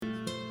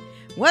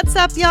What's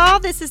up, y'all?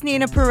 This is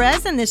Nina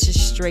Perez, and this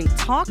is Straight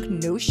Talk,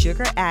 No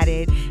Sugar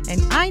Added.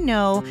 And I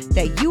know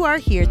that you are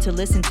here to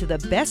listen to the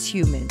best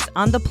humans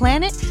on the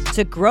planet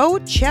to grow,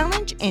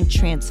 challenge, and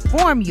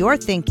transform your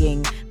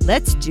thinking.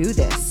 Let's do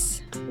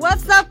this.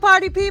 What's up,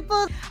 party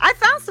people? I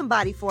found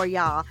somebody for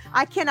y'all.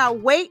 I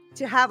cannot wait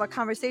to have a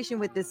conversation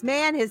with this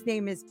man. His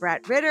name is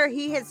Brad Ritter.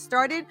 He has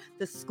started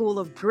the School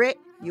of Grit.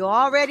 You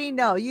already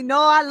know. You know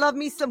I love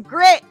me some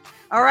grit.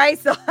 All right.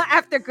 So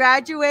after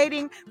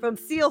graduating from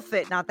SEAL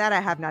Fit, now that I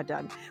have not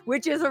done,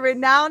 which is a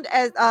renowned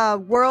as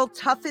world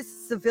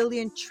toughest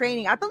civilian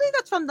training. I believe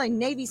that's from the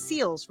Navy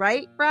SEALs,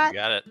 right, Brad? You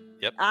got it.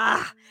 Yep.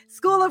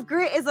 School of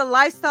Grit is a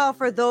lifestyle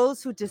for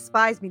those who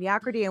despise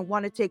mediocrity and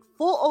want to take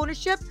full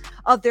ownership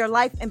of their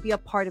life and be a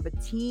part of a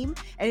team.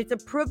 And it's a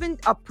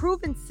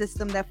proven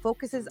system that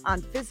focuses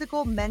on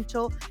physical,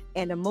 mental,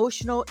 and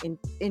emotional,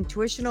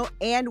 intuitional,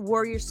 and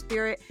warrior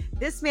spirit.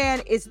 This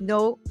man is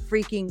no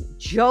freaking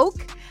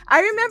joke.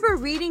 I remember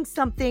reading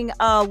something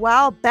a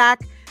while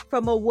back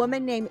from a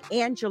woman named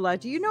Angela.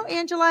 Do you know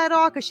Angela at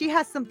all? Because she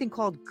has something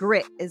called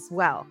Grit as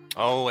well.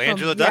 Oh,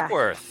 Angela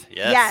Duckworth.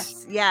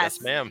 Yes,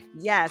 ma'am.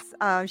 Yes,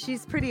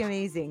 she's pretty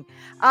amazing.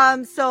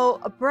 So,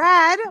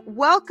 Brad,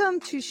 welcome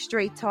to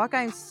Straight Talk.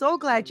 I'm so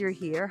glad you're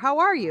here. How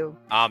are you?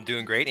 I'm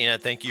doing great, Nina.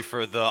 Thank you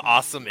for the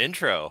awesome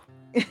intro.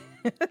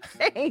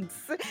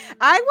 Thanks.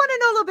 I want to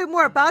know a little bit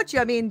more about you.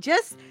 I mean,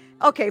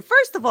 okay,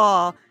 first of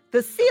all,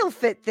 the SEAL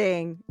Fit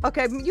thing.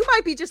 Okay, you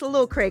might be just a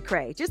little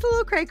cray-cray. Just a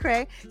little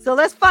cray-cray. So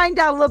let's find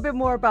out a little bit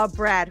more about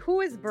Brad.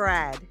 Who is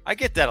Brad? I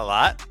get that a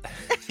lot.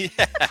 Yeah.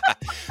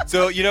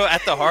 So,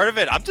 at the heart of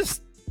it, I'm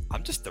just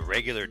a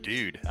regular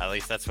dude. At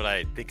least that's what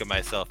I think of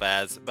myself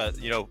as. But,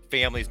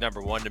 family's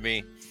number one to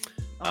me.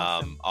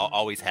 Awesome.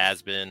 Always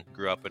has been.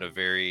 Grew up in a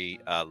very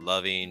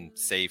loving,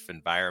 safe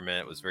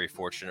environment. Was very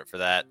fortunate for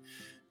that.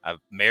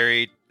 I've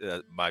married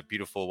my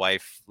beautiful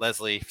wife,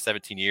 Leslie, for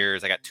 17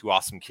 years. I got 2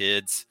 awesome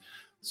kids.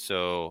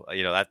 So,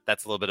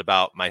 that's a little bit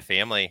about my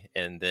family.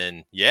 And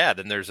then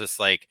there's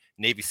this like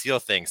Navy SEAL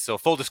thing. So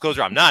full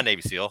disclosure, I'm not a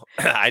Navy SEAL.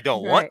 I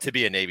don't want to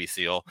be a Navy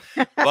SEAL,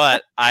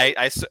 but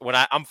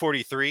I'm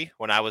 43,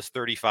 when I was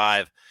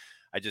 35,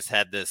 I just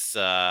had this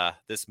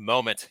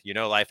moment,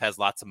 life has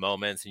lots of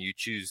moments and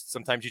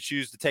sometimes you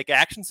choose to take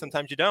action.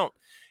 Sometimes you don't.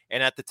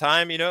 And at the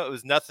time, it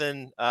was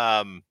nothing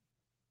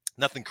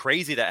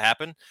crazy that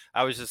happened.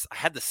 I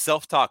had the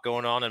self-talk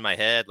going on in my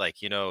head. Like,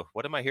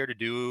 what am I here to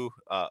do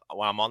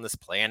while I'm on this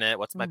planet?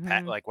 What's my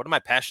what am I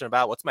passionate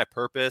about? What's my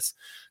purpose?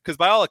 Because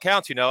by all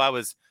accounts, I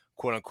was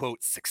quote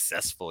unquote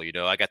successful.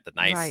 I got the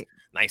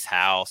nice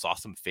house,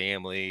 awesome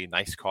family,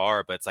 nice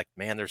car, but it's like,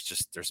 man,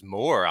 there's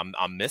more.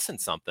 I'm missing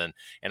something.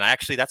 And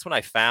that's when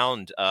I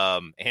found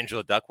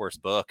Angela Duckworth's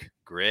book,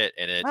 Grit,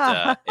 and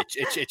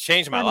it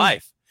changed my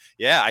life.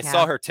 Yeah, I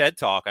saw her TED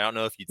Talk. I don't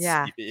know if you've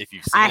seen it.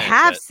 I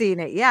have seen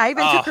it. Yeah, I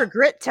even took her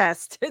grit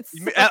test.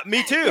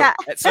 Me too. Yeah.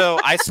 So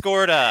I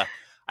scored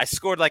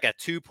like a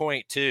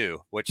 2.2,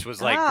 which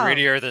was like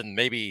grittier than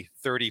maybe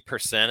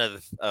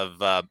 30%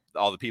 of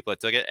all the people that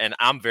took it. And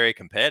I'm very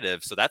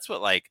competitive. So that's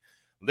what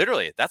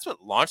that's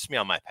what launched me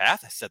on my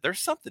path. I said,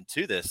 there's something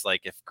to this.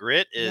 Like if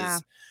grit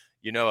is,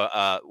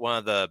 one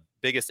of the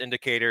biggest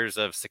indicators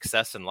of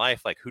success in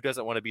life, like who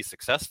doesn't want to be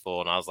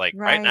successful? And I was like,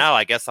 right now,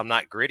 I guess I'm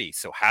not gritty.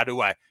 So how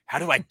do I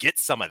get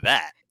some of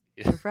that?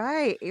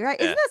 Right. Yeah.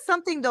 Isn't that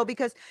something though?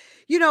 Because,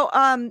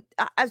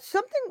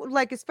 something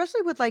like,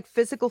 especially with like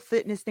physical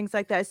fitness, things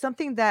like that is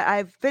something that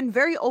I've been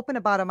very open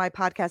about on my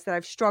podcast that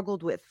I've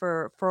struggled with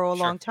for a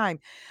long time.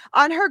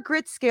 On her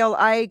grit scale,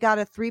 I got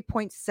a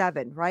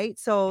 3.7, right?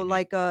 So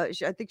like, I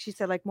think she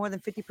said like more than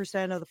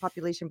 50% of the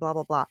population, blah,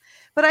 blah, blah.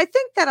 But I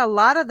think that a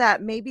lot of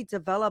that maybe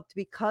developed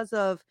because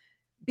of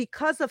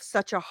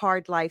such a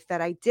hard life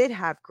that I did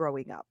have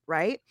growing up.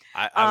 Right.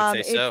 I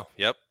would say so.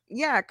 Yep.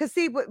 Yeah, because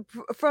see,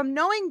 from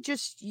knowing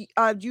just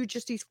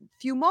these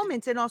few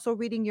moments and also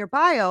reading your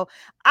bio,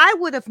 I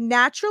would have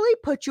naturally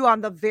put you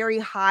on the very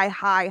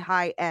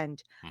high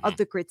end of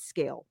the grit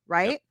scale,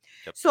 right?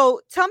 Yep. So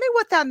tell me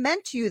what that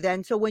meant to you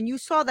then. So when you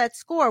saw that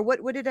score,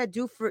 what did that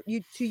do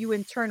to you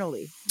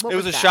internally? It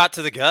was a shot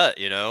to the gut,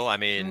 I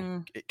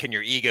mean, can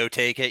your ego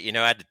take it?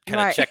 I had to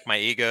kind of check my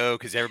ego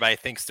because everybody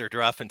thinks they're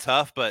rough and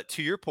tough. But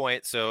to your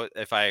point, so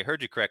if I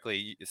heard you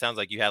correctly, it sounds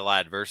like you had a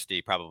lot of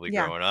adversity probably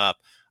growing up.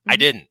 I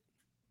didn't.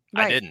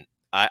 I didn't.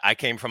 I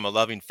came from a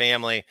loving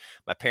family.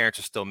 My parents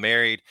are still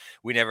married.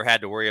 We never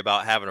had to worry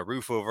about having a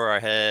roof over our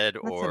head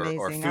or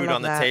food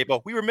on the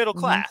table. We were middle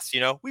class,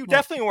 We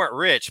definitely weren't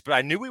rich, but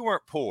I knew we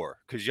weren't poor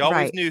because you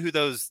always knew who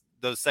those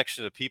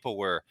sections of people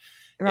were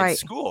in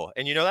school.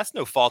 And, that's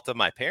no fault of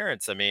my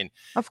parents. I mean,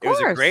 it was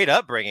a great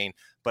upbringing,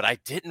 but I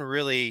didn't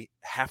really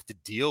have to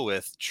deal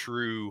with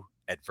true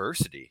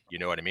adversity. You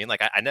know what I mean?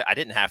 Like I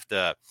didn't have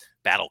to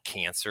battle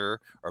cancer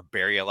or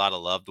bury a lot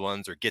of loved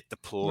ones or get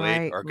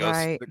deployed or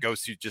go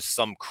through just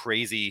some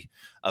crazy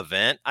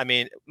event. I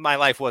mean, my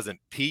life wasn't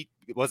peaches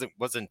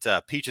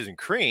and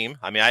cream.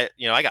 I mean,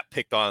 I got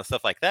picked on and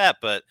stuff like that,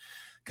 but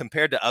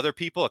compared to other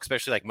people,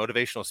 especially like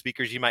motivational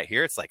speakers you might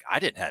hear, it's like I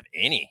didn't have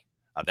any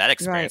of that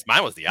experience.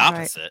 Mine was the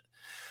opposite.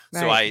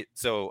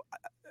 So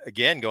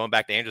again, going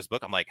back to Andrew's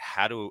book, I'm like,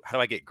 how do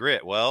I get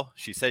grit? Well,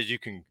 she says you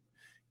can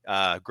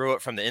grow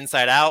it from the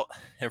inside out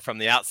and from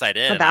the outside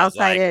in. From the And I was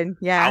outside like, in,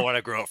 I yeah. want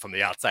to grow it from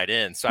the outside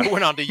in. So I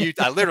went on to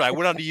YouTube. I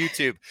went onto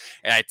YouTube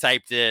and I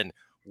typed in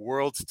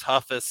world's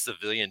toughest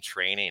civilian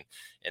training,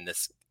 and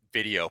this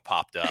video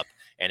popped up.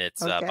 And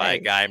it's by a Okay.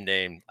 guy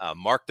named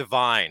Mark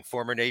Devine,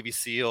 former Navy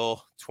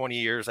SEAL, 20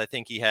 years, I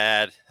think he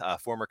had,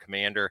 former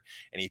commander.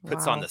 And he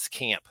puts on Wow. this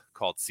camp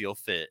called SEAL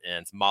Fit,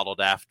 and it's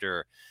modeled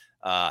after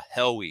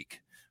Hell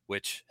Week,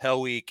 which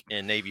Hell Week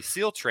in Navy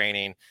SEAL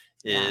training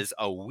Yeah. is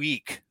a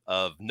week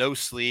of no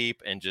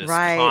sleep and just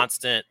Right.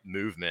 constant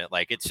movement.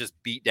 Like, it's just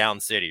beat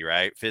down city,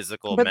 right?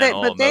 Physical, But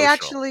mental, they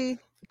emotional.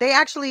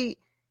 actually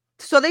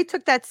so they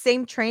took that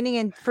same training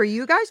and for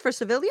you guys, for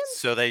civilians?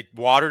 So they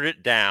watered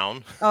it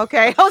down.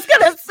 Okay. I was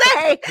gonna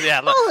say, Yeah,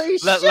 holy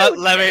shoot.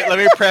 let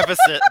me preface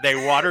it. They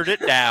watered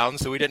it down,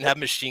 so we didn't have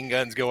machine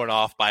guns going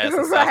off by us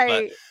and stuff.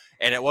 Right.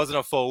 And it wasn't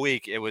a full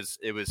week. It was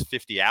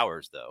 50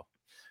 hours though.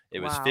 It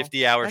was Wow.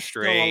 50 hours That's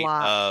still a straight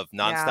lot. of Yeah.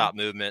 nonstop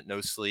movement,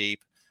 no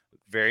sleep,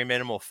 very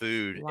minimal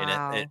food. And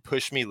Wow. it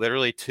pushed me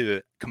literally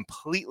to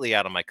completely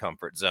out of my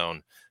comfort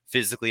zone,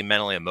 physically,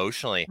 mentally,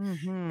 emotionally.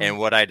 Mhm. And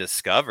what I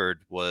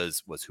discovered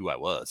was who I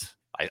was.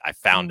 I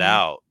found Mhm.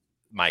 out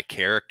my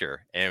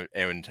character, and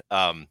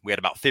we had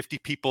about 50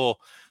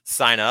 people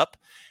sign up.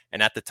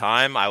 And at the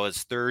time I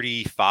was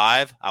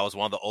 35. I was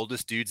one of the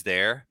oldest dudes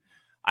there.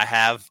 I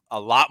have a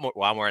lot more.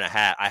 Well, I'm wearing a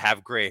hat. I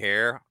have gray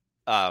hair.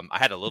 I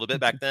had a little bit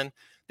back then.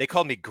 They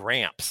called me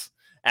Gramps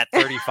at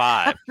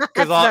 35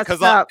 because all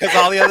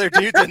the other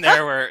dudes in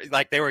there were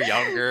like, they were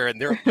younger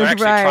and they're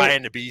actually Right.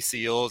 trying to be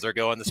SEALs or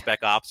go in the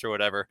spec ops or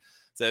whatever.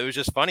 So it was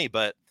just funny.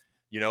 But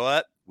you know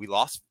what? We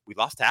lost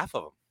half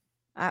of them.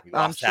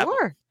 I'm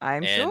sure.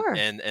 I'm sure.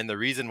 And the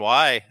reason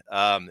why,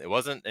 it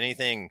wasn't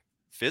anything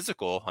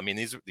physical. I mean,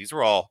 these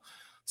were all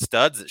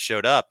studs that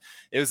showed up.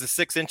 It was the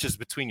 6 inches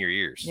between your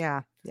ears.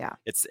 Yeah. Yeah.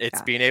 It's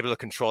Yeah. being able to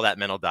control that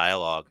mental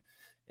dialogue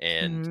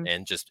and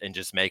Mhm.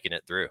 just making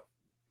it through.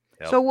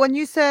 Yep. So when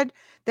you said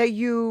that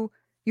you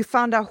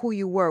found out who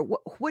you were,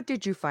 what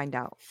did you find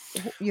out?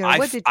 You know, what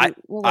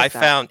was I that?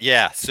 found,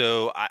 yeah.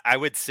 So I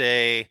would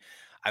say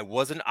I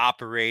wasn't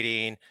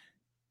operating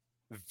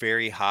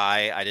very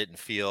high. I didn't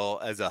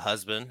feel as a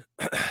husband,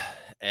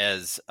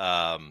 as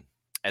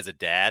a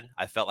dad.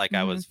 I felt like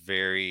I Mhm. was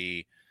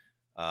very,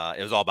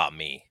 it was all about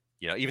me.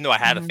 You know, even though I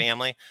had a Mhm.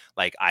 family,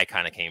 like I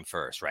kind of came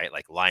first, right?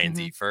 Like lions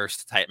Mhm. eat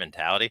first type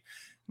mentality.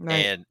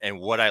 Right. And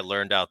what I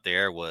learned out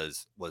there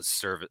was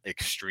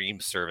extreme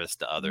service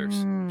to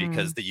others.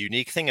 Because Mm. the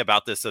unique thing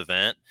about this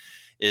event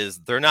is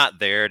they're not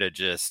there to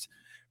just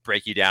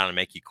break you down and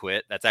make you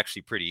quit. That's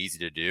actually pretty easy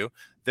to do.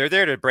 They're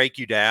there to break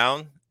you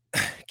down,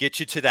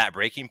 get you to that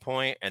breaking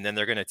point, and then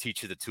they're going to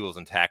teach you the tools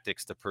and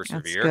tactics to That's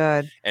persevere.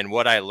 good. And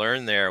what I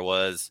learned there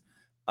was,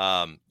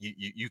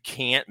 you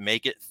can't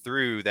make it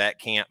through that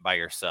camp by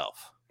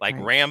yourself. Like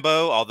Right.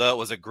 Rambo, although it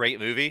was a great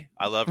movie,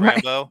 I love Right.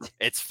 Rambo.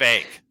 It's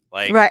fake.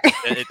 Like, Right.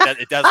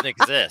 it doesn't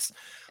exist.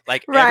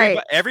 Like Right.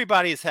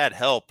 everybody's had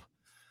help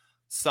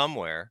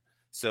somewhere.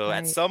 So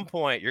at Right. some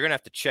point, you're gonna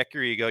have to check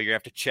your ego. You're gonna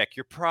have to check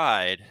your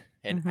pride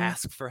and Mhm.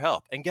 ask for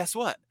help. And guess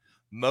what?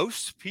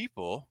 Most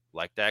people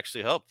like to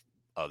actually help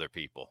other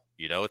people.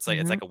 You know, it's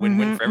Mhm. like a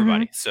win-win Mhm. for Mhm.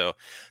 everybody. So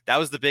that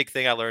was the big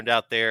thing I learned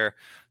out there: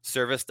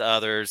 service to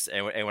others.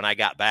 And when I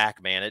got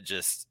back, man, it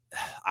just,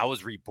 I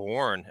was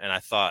reborn. And I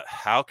thought,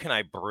 how can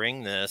I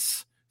bring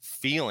this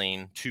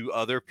feeling to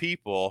other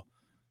people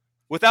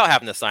without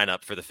having to sign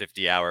up for the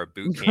 50-hour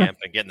boot camp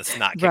and getting the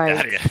snot kicked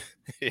out of Right. you?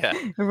 Yeah.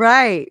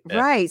 Right. Yeah.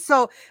 Right.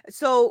 So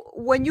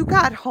when you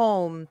got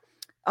home,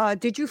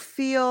 did you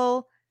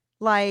feel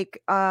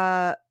like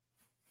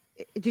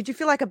did you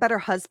feel like a better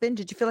husband?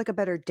 Did you feel like a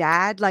better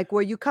dad? Like,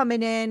 were you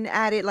coming in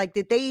at it? Like,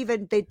 did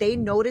they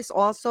notice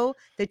also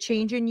the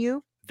change in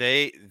you?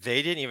 They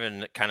didn't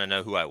even kind of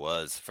know who I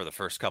was for the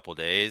first couple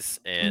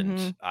days, and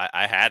Mhm.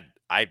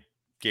 I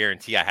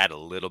guarantee I had a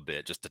little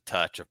bit, just a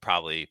touch of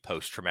probably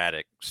post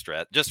traumatic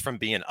stress, just from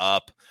being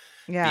up,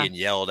 Yeah. being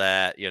yelled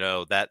at, you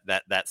know,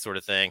 that sort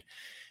of thing.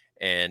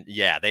 And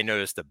yeah, they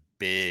noticed a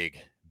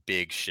big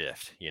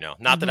shift. You know,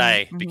 not that Mhm.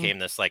 I Mhm. became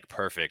this like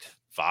perfect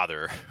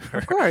father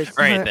Of course.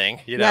 or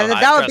anything. You Yeah, know,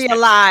 that would trust be a me.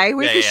 lie.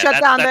 We Yeah, could yeah,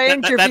 shut down the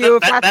interview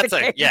if that's the that's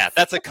a, yeah, case.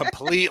 that's a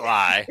complete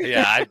lie.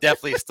 Yeah, I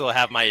definitely still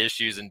have my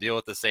issues and deal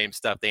with the same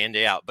stuff day in,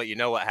 day out. But you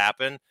know what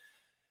happened?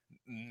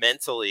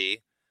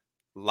 Mentally,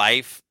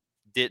 life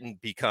didn't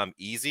become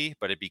easy,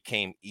 but it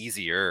became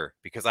easier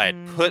because Mm. I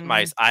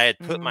had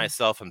put Mhm.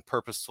 myself in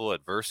purposeful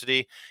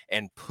adversity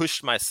and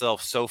pushed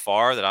myself so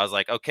far that I was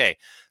like, okay,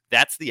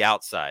 that's the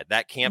outside.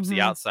 That camp's the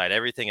Mhm. outside.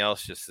 Everything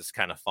else just is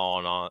kind of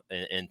falling on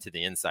into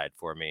the inside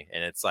for me.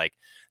 And it's like,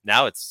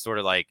 now it's sort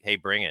of like, hey,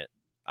 bring it.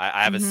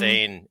 I have a Mhm.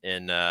 saying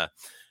in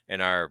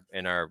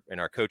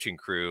our coaching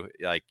crew,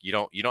 like, you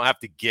don't have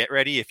to get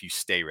ready if you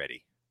stay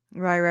ready,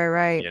 Right, right,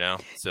 right. you know?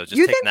 So Do just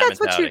you taking think that that's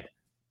what you mentality.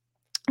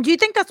 Do you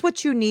think that's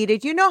what you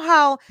needed? You know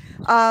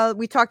how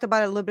we talked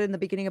about it a little bit in the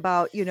beginning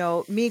about,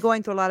 me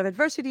going through a lot of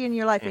adversity in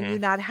your life and you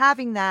Hmm. not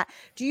having that.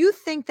 Do you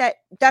think that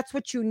that's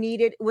what you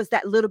needed was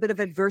that little bit of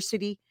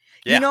adversity?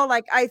 Yeah.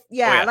 Oh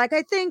yeah. Like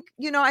I think,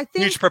 I Huge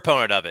think,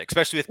 proponent of it,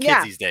 especially with kids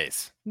yeah, these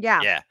days.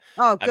 yeah. Yeah.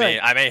 Oh, I mean,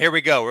 good. here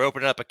we go. We're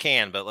opening up a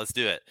can, but let's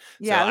do it. So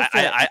Yeah, let's do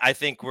it. I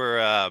think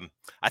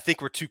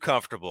we're too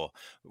comfortable.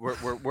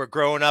 We're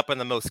growing up in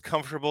the most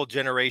comfortable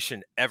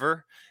generation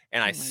ever,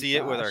 and I Oh my see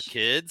it with our gosh.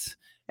 kids,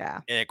 Yeah.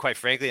 and quite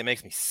frankly, it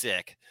makes me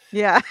sick.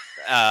 Yeah.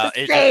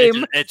 It Same.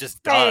 just it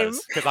just Same.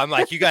 does, because I'm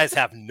like, you guys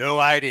have no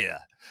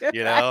idea,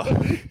 you know.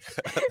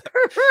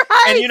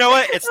 Right. And Right. you know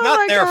what? It's Oh not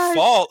my their gosh.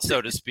 fault,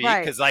 so to speak,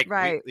 Right. because like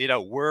Right.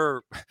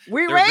 we're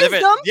We they're raised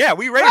living. them. Yeah,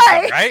 we raised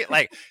them, Right. right?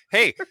 Like,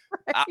 hey,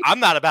 I'm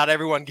not about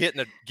everyone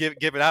giving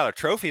out a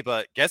trophy,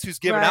 but guess who's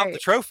giving out the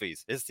Right.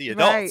 trophies? It's the Right.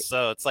 adults.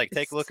 So it's like,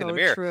 take It's a look in the so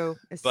mirror. true.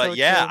 It's But so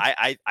yeah,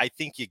 true. I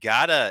think you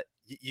got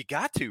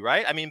to,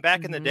 right? I mean,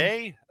 back in the Mhm.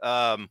 day,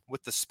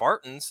 with the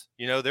Spartans,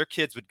 their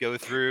kids would go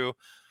through.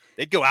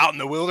 They'd go out in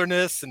the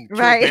wilderness and kill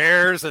Right.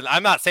 bears, and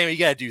I'm not saying you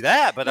got to do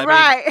that, but I mean,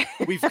 Right.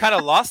 we've kind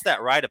of lost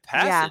that rite of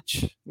Yeah.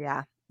 passage.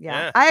 Yeah. Yeah.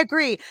 Yeah. I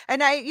agree.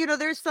 And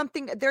there's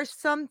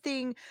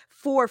something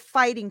for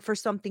fighting for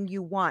something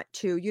you want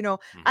to.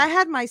 I Hmm.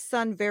 had my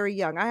son very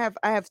young. I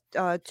have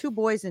two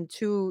boys and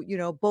two,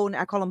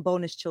 I call them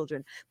bonus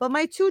children. But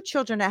my two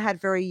children I had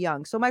very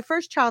young. So my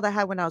first child I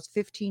had when I was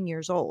 15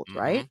 years old,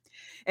 right? Hmm.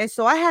 And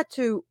so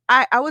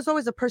I was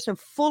always a person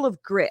full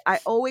of grit. I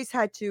always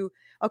had to,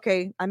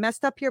 okay, I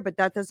messed up here, but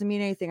that doesn't mean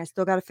anything. I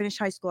still got to finish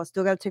high school. I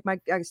still got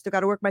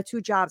to work my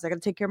two jobs. I got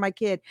to take care of my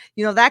kid,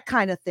 that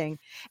kind of thing.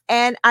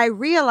 And I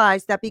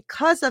realized that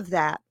because of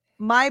that,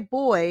 my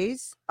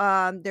boys,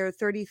 they're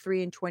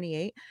 33 and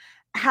 28,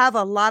 have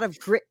a lot of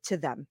grit to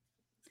them.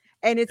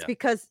 And it's Yeah.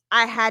 because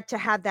I had to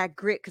have that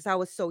grit because I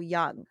was so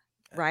young,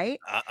 right?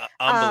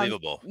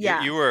 Unbelievable.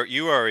 Yeah.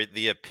 You are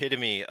the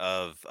epitome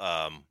of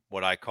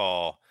what I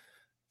call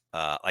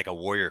like a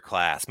warrior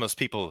class. Most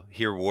people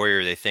hear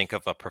warrior, they think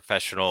of a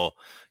professional,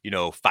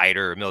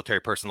 fighter, military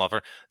person,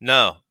 lover.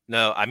 No,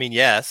 no. I mean,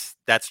 yes,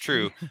 that's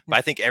true, but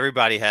I think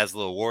everybody has a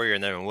little warrior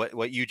in them. And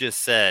what you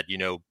just said,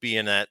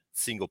 being that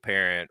single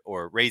parent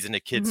or raising a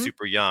kid Hmm.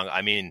 super young.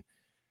 I mean,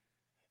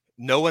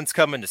 no one's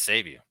coming to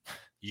save you.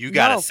 You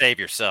got to No. save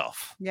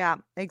yourself. Yeah,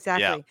 Yeah.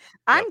 exactly. Yep.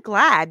 I'm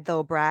glad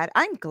though, Brad.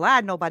 I'm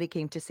glad nobody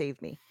came to save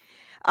me.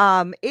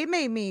 It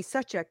made me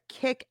such a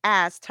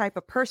kick-ass type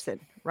of person,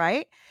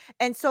 right?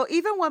 And so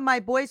even when my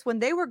boys, when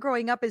they were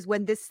growing up, is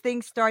when this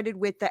thing started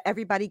with the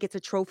everybody gets a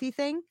trophy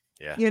thing,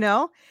 Yeah. you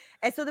know?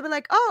 And so they were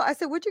like, "Oh," I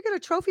said, "What'd you get a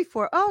trophy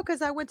for?" "Oh,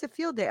 because I went to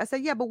field day." I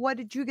said, "Yeah, but what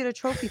did you get a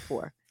trophy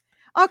for?"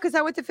 "Oh, because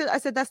I went to field." I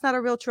said, "That's not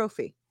a real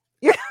trophy."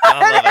 You know?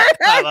 I love it.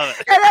 I love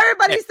it. And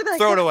everybody Hey, used to be like,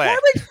 throw it "Why away.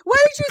 did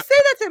you say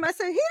that to him?" I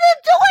said, "He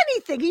didn't do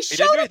anything. He He didn't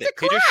showed do up anything.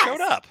 to He just showed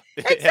class." up.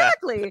 Yeah,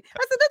 Exactly.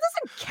 I said, "That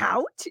doesn't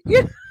count."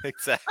 You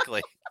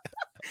exactly.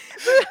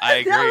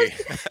 I that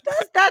was agree.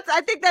 that's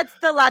I think that's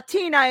the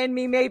Latina in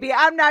me, maybe.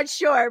 I'm not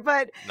sure,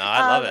 but No, I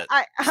love it.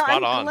 I Spot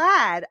I'm on.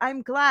 glad.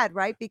 I'm glad,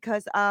 right?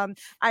 Because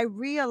I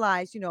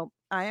realized,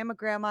 I am a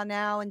grandma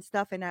now and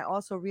stuff, and I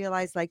also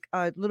realize like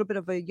a little bit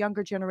of a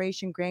younger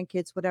generation,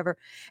 grandkids, whatever.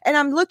 And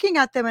I'm looking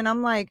at them and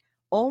I'm like,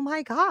 oh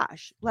my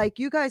gosh, like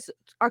you guys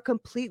are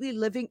completely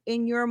living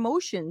in your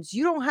emotions.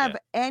 You don't Yeah. have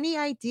any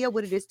idea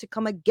what it is to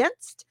come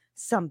against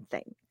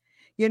something.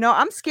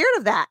 I'm scared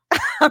of that.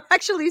 I'm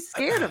actually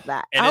scared of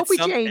that. I And hope it's we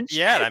some change.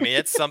 yeah, I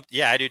mean,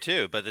 yeah, I do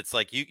too, but it's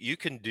like you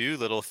can do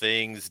little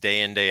things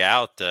day in, day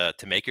out, to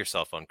make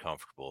yourself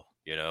uncomfortable,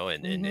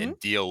 and Mhm.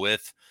 deal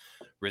with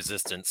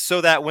resistance, so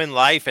that when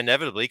life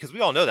inevitably, because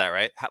we all know that,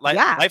 right?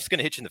 Yeah. Life's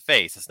gonna hit you in the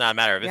face. It's not a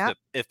matter of Yep.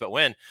 if but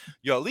when.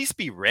 You'll at least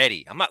be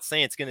ready. I'm not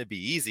saying it's gonna be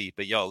easy,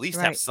 but you'll at least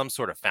have Right. some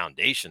sort of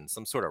foundation,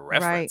 some sort of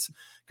Right. reference.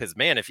 Because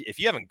man, if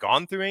you haven't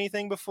gone through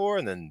anything before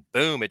and then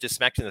boom, it just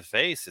smacks you in the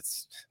face,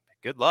 it's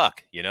good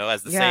luck.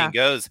 As the saying Yeah.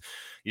 goes,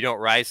 you don't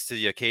rise to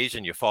the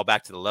occasion, you fall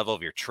back to the level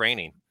of your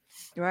training.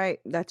 Right.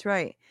 That's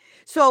right.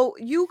 So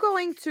you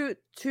going to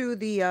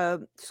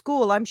the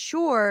school, I'm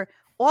sure,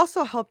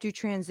 also helped you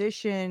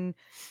transition.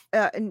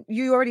 And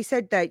you already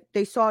said that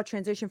they saw a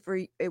transition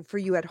for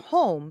you at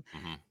home.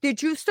 Mhm.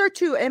 Did you start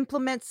to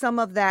implement some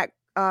of that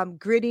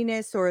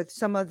grittiness or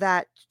some of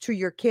that to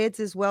your kids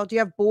as well? Do you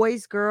have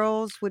boys,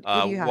 girls? What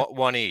do you have?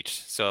 One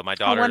each. So my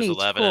Oh, one daughter's each.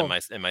 11 and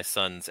Cool. my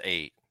son's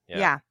 8. Yeah.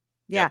 Yeah.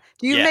 Yep. Yeah.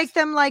 Do you make Yes.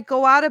 them like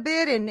go out a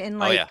bit and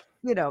Oh yeah. like,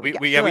 yeah, We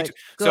good.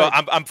 so Good.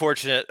 I'm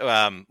fortunate.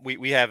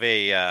 We have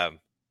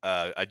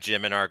a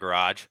gym in our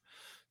garage,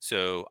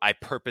 so I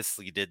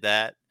purposely did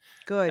that.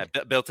 I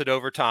Good. built it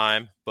over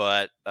time,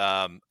 but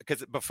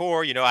because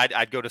before,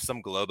 I'd go to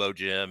some Globo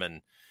gym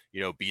and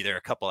be there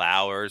a couple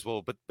hours.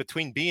 Well, but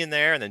between being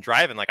there and then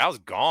driving, like I was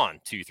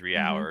gone 2 3 Mhm.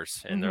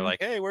 hours, and they're Mhm.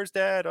 like, "Hey, where's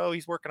Dad? Oh,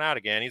 he's working out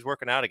again. He's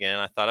working out again."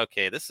 I thought,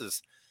 okay,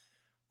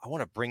 I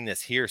want to bring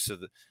this here so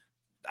that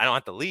I don't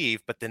have to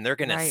leave, but then they're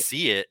going to Right.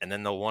 see it and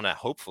then they'll want to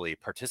hopefully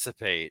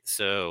participate.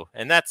 So,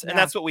 and Yeah.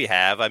 that's what we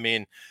have. I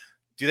mean,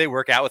 do they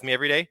work out with me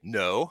every day?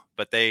 No,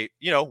 but they,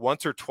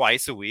 once or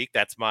twice a week,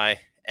 that's my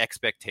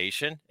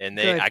expectation, and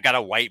Good. I got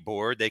a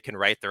whiteboard. They can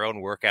write their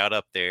own workout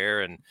up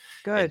there and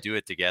Good. do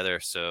it together.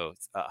 So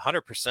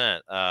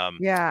 100%.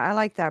 Yeah, I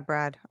like that,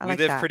 Brad. I We like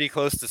live that. pretty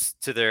close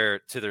to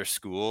their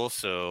school,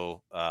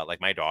 so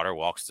like my daughter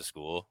walks to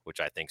school, which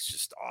I think is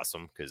just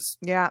awesome because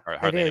Yeah, it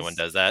hardly anyone is.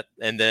 does that.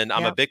 And then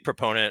I'm a Yep. big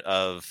proponent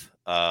of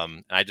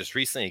I just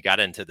recently got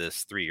into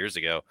this 3 years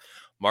ago,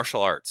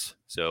 martial arts.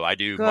 So I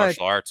do Good.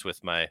 martial arts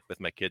with my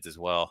kids as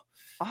well.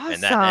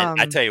 And I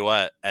Awesome. tell you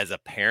what, as a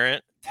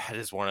parent, that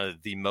is one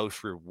of the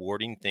most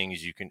rewarding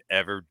things you can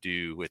ever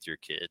do with your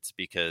kids,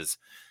 because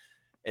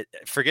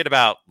forget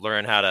about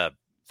learn how to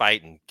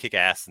fight and kick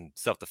ass and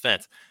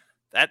self-defense.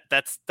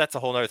 That's a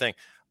whole nother thing.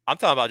 I'm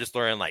talking about just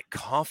learning like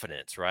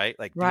confidence, right?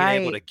 Like being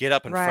able to Right. get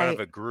up in front of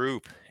Right. a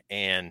group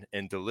and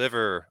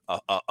deliver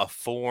a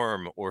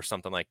form or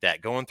something like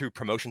that, going through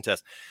promotion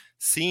tests,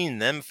 seeing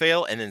them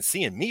fail and then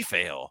seeing me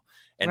fail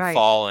and Right.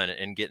 fall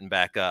and getting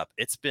back up.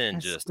 It's been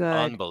That's just good.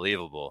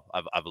 unbelievable.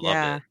 I've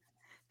loved Yeah.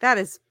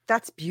 it.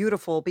 That's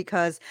beautiful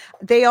because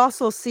they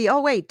also see,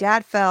 oh wait,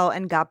 dad fell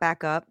and got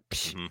back up.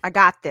 Psh, Hmm. I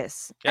got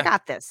this. I Yeah,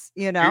 got this,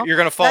 you know? you're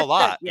gonna fall a That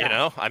lot,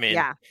 yeah. I mean,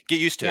 Yeah. get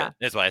used to Yeah. it.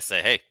 That's why I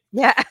say, hey,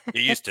 Yeah,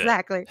 get used to it.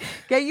 exactly.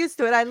 Get used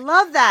to it. I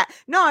love that.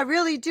 No, I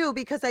really do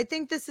because I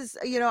think this is,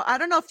 I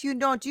don't know if you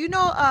know, do you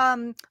know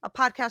a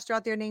podcaster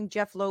out there named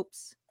Jeff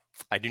Lopes?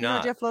 I do Do you know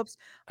not. Jeff Lopes?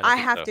 I don't I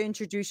think have so. to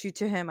introduce you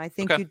to him. I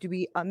think Okay. you'd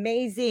be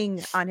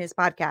amazing on his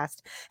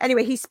podcast.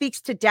 Anyway, he speaks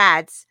to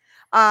dads.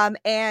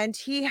 And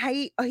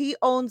he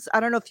owns, I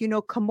don't know if you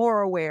know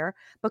Kimura Wear,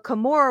 but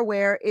Kimura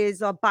Wear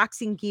is a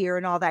boxing gear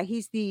and all that.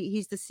 He's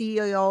the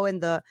CEO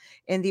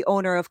and the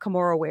owner of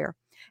Kimura Wear.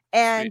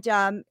 Sweet.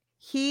 And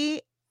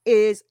he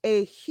is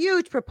a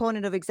huge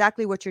proponent of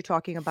exactly what you're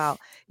talking about,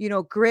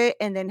 grit,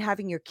 and then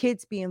having your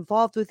kids be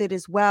involved with it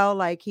as well.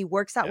 Like he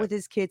works out Yeah. with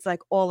his kids, like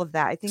all of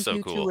that. I think So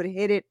you two cool. would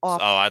hit it off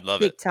Oh, I'd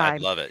love it. big I'd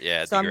time. love it. Yeah,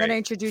 it'd So be I'm going to great.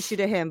 introduce you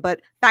to him,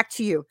 but back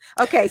to you.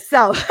 Okay.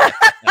 So,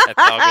 That's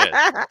all good.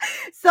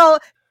 so,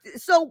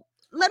 so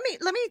let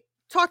me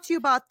talk to you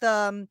about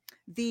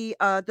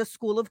the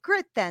School of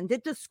Grit then.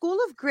 Did the School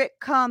of Grit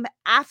come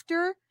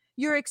after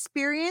your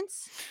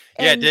experience?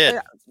 Yeah, it And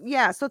did.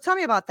 yeah, so tell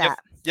me about Yep. that.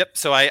 Yep.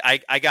 So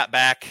I got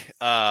back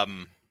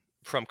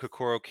from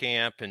Kokoro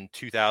camp in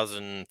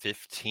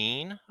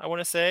 2015, I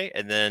want to say.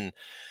 And then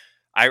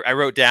I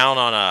wrote down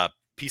on a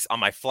piece on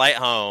my flight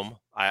home.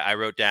 I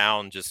wrote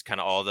down just kind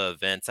of all the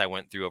events I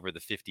went through over the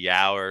 50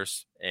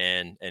 hours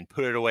and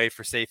put it away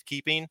for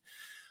safekeeping.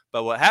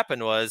 But what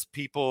happened was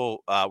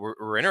people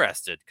were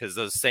interested, because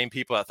those same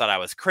people that thought I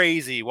was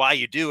crazy, why are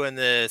you doing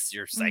this?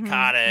 You're Mhm,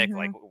 psychotic.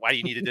 Like, mhm. why do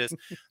you need to do this?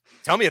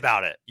 Tell me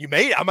about it. You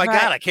made it. Oh my God,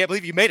 Right. I can't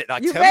believe you made it.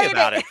 Like, You tell me made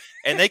about it. it.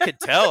 And they could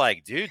tell,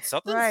 like, dude,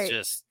 something's Right.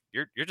 just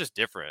you're just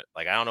different.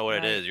 Like, I don't know what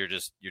it Right. is. You're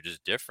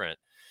just different.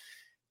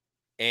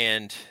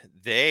 And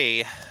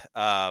they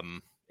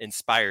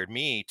inspired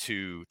me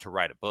to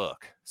write a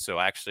book. So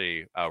I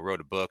actually wrote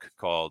a book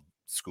called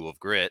School of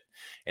Grit,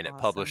 and it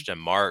Awesome. published in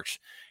March.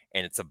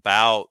 And it's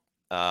about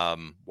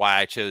why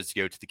I chose to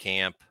go to the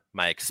camp,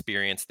 my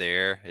experience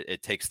there.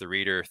 It takes the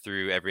reader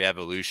through every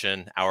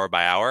evolution, hour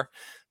by hour,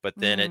 but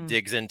then it Mm,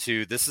 digs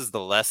into, this is the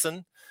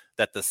lesson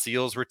that the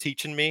SEALs were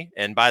teaching me.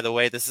 And by the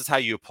way, this is how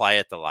you apply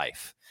it to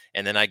life.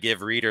 And then I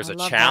give readers I a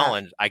love that.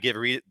 challenge. I give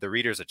the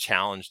readers a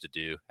challenge to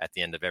do at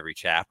the end of every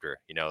chapter.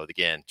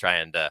 Again,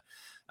 trying to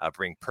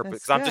bring purpose.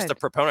 That's Because I'm just a good.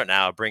 proponent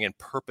now of bringing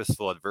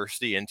purposeful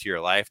adversity into your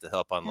life to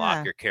help unlock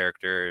Yeah. your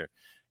character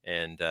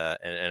and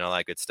all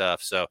that good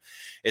stuff. So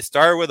it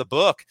started with a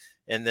book,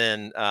 and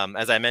then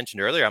as I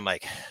mentioned earlier, I'm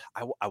like,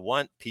 I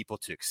want people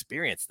to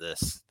experience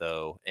this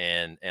though,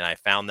 and I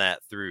found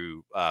that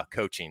through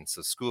coaching.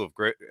 So School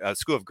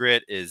of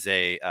Grit is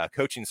a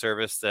coaching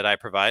service that I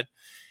provide,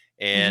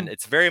 and Mhm.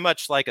 it's very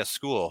much like a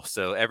school.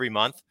 So every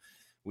month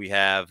we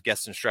have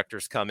guest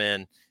instructors come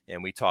in,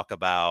 and we talk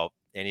about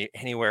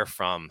anywhere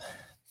from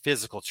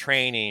physical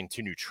training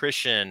to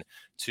nutrition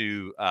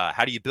to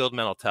how do you build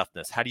mental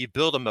toughness, how do you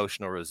build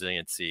emotional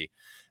resiliency,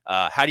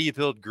 how do you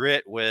build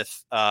grit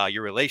with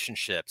your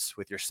relationships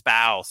with your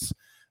spouse,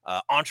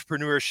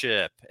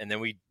 entrepreneurship. And then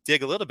we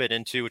dig a little bit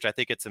into, which I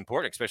think it's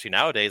important, especially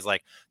nowadays,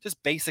 like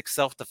just basic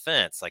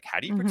self-defense, like how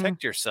do you Mhm.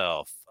 protect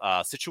yourself,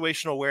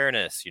 situational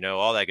awareness,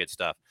 all that good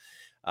stuff.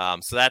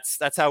 So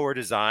that's how we're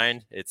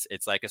designed.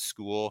 It's like a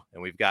school,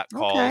 and we've got Okay.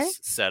 calls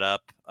set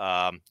up,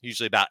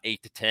 usually about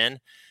 8 to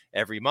 10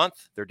 every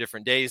month. They're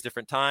different days,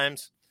 different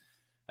times.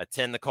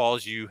 Attend the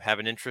calls you have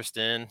an interest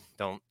in.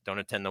 Don't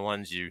attend the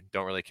ones you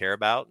don't really care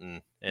about,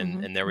 and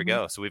Mhm. there we Mhm.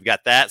 go. So we've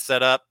got that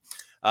set up.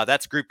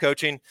 That's group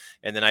coaching,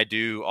 and then I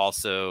do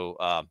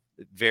also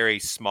very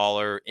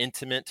smaller,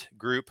 intimate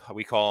group.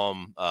 We call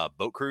them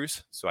boat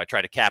crews. So I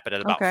try to cap it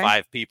at about Okay.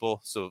 5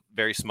 people. So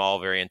very small,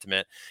 very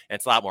intimate, and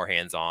it's a lot more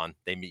hands-on.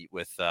 They meet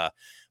with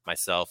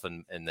myself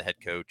and the head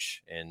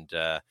coach, and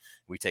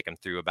we take them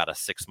through about a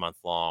 6-month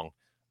long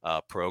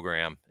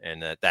program,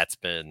 and that's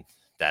been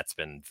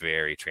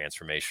very I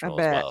transformational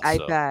as bet. well. I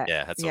So bet.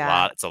 yeah, it's a Yeah.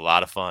 lot. It's a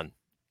lot of fun.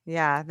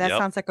 Yeah, that Yep.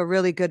 sounds like a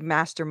really good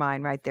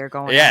mastermind right there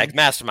going Yeah, on.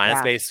 mastermind. That's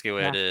Yeah, basically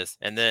what yeah, it is.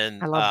 And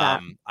then I love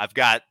that. I've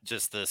got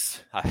just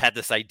this. I've had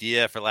this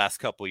idea for the last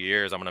couple of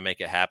years. I'm going to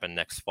make it happen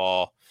next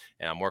fall,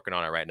 and I'm working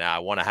on it right now. I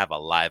want to have a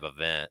live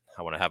event.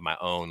 I want to have my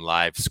own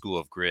live School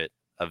of Grit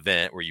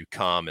event where you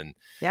come and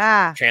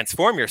Yeah.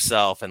 transform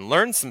yourself and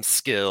learn some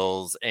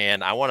skills.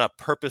 And I want to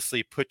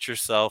purposely put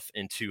yourself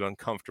into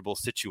uncomfortable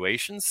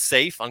situations,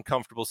 safe,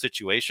 uncomfortable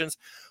situations.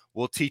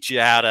 We'll teach you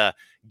how to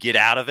get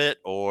out of it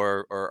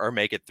or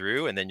make it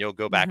through. And then you'll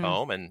go back Mhm.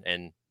 home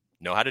and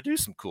know how to do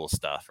some cool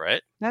stuff.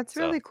 Right. That's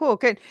So, really cool.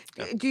 Can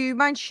yeah. do you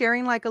mind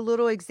sharing, like, a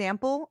little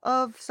example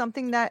of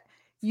something that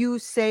you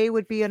say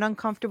would be an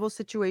uncomfortable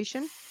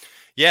situation?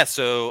 Yeah.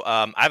 So,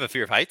 I have a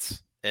fear of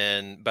heights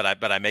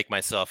but I make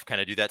myself kind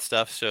of do that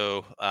stuff.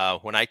 So,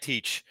 when I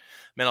teach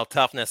mental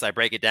toughness, I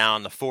break it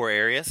down to 4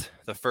 areas.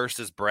 The first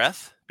is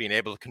breath, being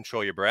able to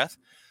control your breath.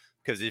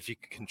 Because if you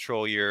can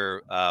control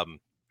your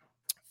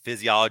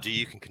physiology,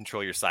 you can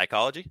control your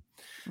psychology.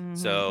 Mhm,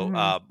 So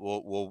mhm.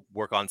 we'll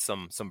work on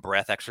some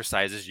breath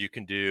exercises you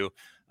can do.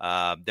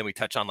 Then we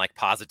touch on like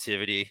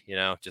positivity,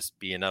 just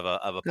being of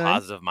a Good.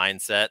 positive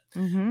mindset.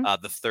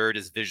 Mhm, The third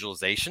is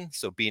visualization,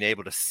 so being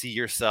able to see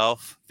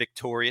yourself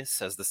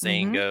victorious, as the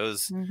saying mhm,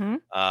 goes.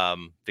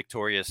 mhm.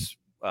 Victorious.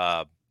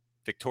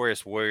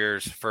 Victorious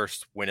warriors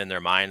first win in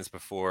their minds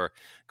before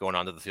going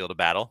onto the field of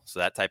battle. So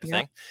that type of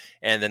Yep, thing.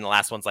 And then the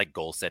last one's like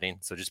goal setting.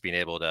 So just being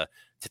able to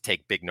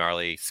take big,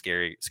 gnarly,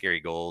 scary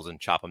goals and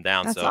chop them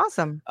down. that's So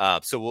awesome.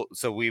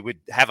 so we would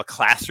have a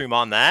classroom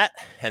on that,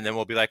 and then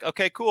we'll be like,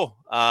 okay, cool.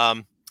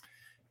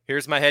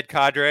 Here's my head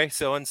cadre,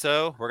 so and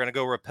so. We're gonna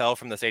go rappel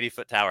from this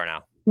 80-foot tower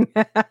now,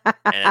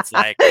 and it's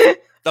like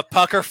the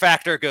pucker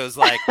factor goes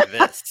like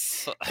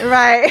this.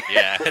 Right.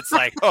 Yeah, it's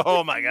like,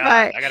 oh my god,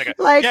 Right. I gotta go.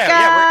 Like,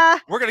 Yeah,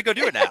 we're gonna go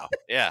do it now.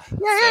 Yeah, yeah,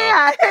 so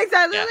yeah, yeah,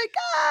 exactly. yeah. Like,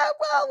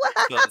 well, what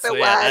So happened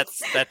yeah,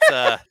 was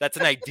that's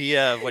an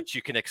idea of what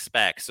you can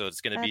expect. So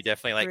it's gonna be that's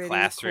definitely like pretty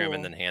classroom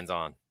and cool. then hands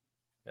on.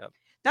 Yep.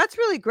 That's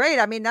really great.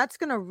 I mean, that's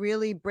gonna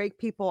really break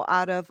people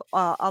out of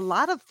a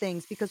lot of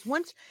things because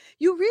once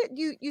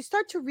you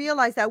start to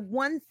realize that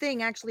one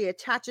thing actually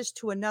attaches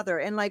to another,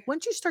 and like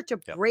once you start to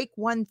Yep. break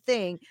one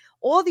thing,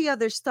 all the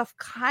other stuff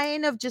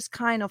kind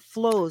of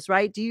flows,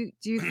 right? Do you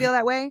feel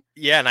that way?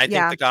 Yeah, and I think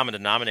Yeah. the common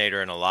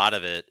denominator in a lot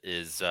of it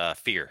is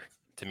fear.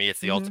 To me,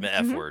 it's the Hmm, ultimate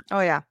F hmm. word. Oh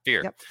yeah.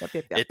 Fear. Yep. Yep.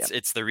 Yep. Yep. It's Yep.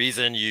 it's the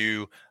reason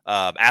you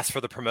ask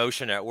for the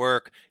promotion at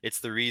work.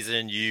 It's the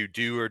reason you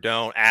do or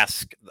don't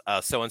ask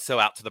so and so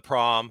out to the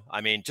prom.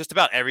 I mean, just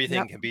about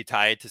everything Yep. can be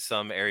tied to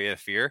some area of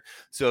fear.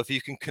 So if you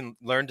can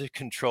learn to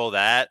control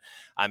that,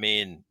 I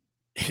mean,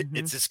 Hmm,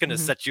 it's just going to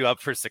hmm. set you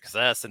up for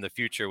success in the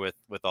future with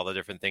all the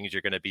different things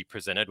you're going to be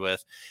presented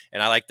with.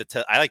 And I like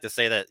to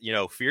say that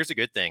fear is a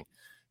good thing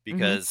Hmm.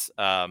 because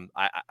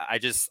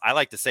I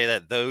like to say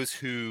that those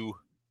who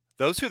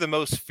are the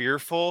most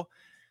fearful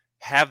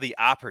have the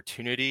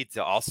opportunity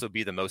to also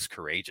be the most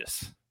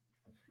courageous.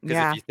 Because if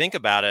Yeah. you think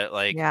about it,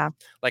 Yeah.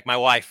 like my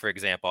wife, for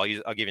example, I'll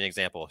give you an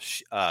example.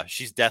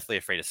 She's deathly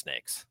afraid of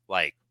snakes,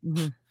 like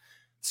Hmm.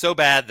 so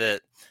bad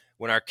that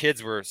when our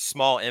kids were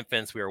small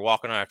infants, we were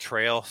walking on a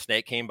trail,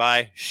 snake came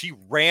by, she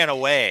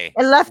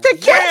And left the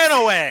ran kids.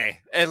 away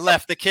and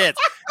left the kids.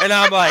 And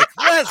I'm like,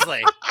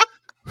 Leslie,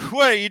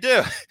 what are you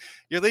doing?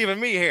 You're leaving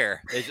me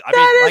here. I mean,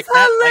 That is like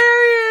that,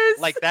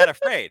 hilarious. like that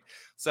afraid.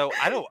 So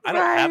I don't have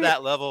Right.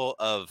 that level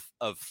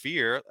of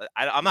fear.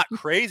 I'm not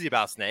crazy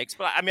about snakes,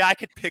 but I mean I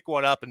could pick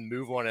one up and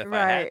move one if I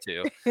had Right.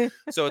 to.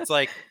 So it's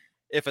like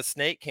if a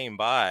snake came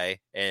by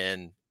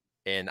and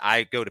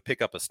I go to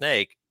pick up a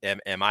snake,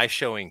 am I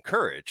showing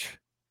courage?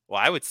 Well,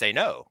 I would say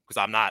no because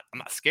I'm not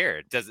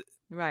scared. Does it?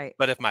 Right.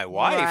 But if my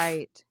wife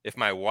Right. if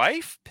my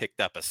wife picked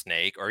up a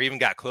snake or even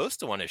got close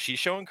to one, is she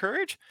showing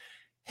courage?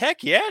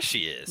 Heck yeah,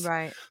 she is.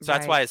 Right. So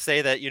that's why Right. I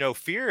say that,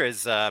 fear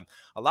is a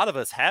lot of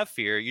us have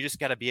fear. You just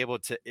got to be able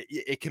to,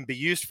 it can be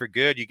used for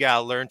good. You got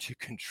to learn to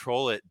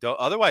control it.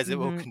 Otherwise, it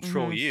will Mhm.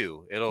 control Mhm.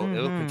 you. It'll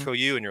Mhm. control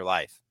you in your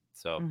life.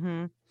 So,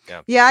 Mhm.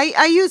 yeah. Yeah,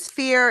 I use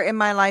fear in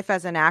my life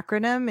as an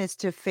acronym is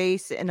to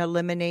face and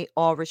eliminate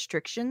all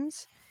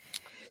restrictions.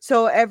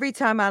 So every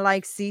time I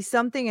like see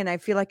something and I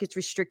feel like it's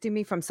restricting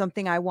me from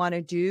something I want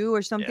to do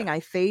or Yeah. something, I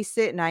face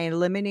it and I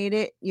eliminate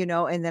it,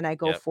 and then I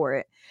go Yep. for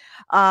it.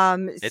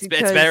 It's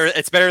better. Because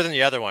It's better than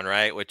the other one,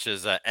 right? Which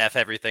is F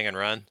everything and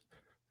run.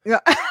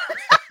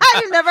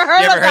 I've never You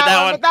heard ever of heard that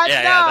that one, one? but that's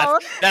Yeah, yeah. That's no,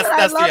 that's but I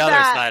that's the love other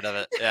that. side of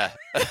it. Yeah.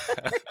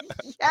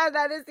 Yeah,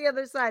 that is the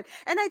other side.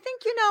 And I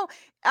think,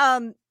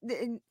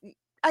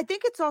 I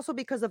think it's also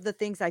because of the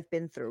things I've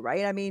been through,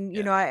 right? I mean,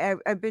 Yeah.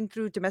 I've been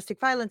through domestic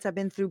violence, I've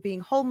been through being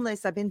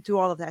homeless, I've been through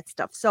all of that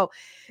stuff. So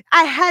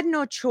I had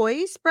no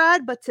choice,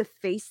 Brad, but to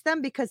face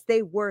them because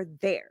they were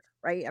there,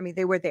 right? I mean,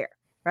 they were there.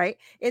 Right.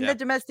 In the Yeah.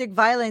 domestic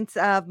violence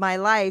of my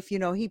life,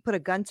 he put a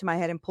gun to my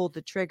head and pulled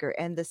the trigger,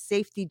 and the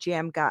safety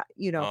jam got,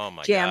 Oh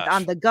my jammed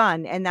on gosh. the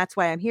gun. And that's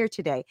why I'm here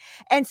today.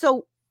 And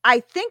so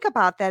I think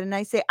about that and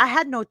I say, I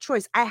had no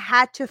choice. I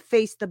had to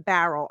face the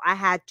barrel. I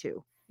had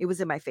to. It was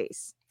in my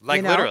face,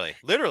 Like literally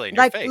in your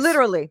like face.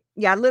 literally.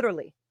 Yeah,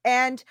 literally.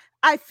 And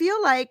I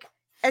feel like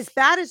as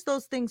bad as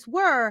those things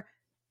were,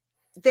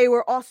 they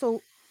were also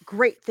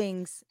great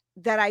things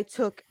that I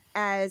took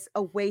as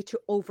a way to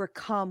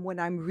overcome when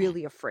I'm Mm,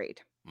 really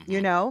afraid, you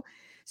mhm. know?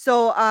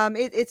 So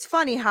it's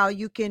funny how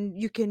you can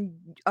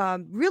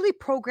really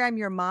program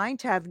your mind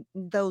to have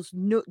those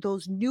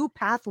new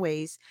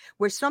pathways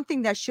where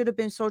something that should have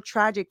been so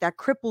tragic that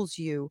cripples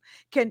you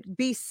can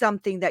be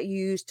something that you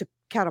use to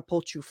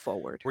catapult you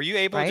forward, Were you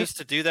able right? just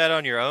to do that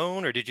on your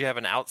own, or did you have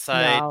an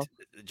outside No.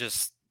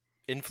 just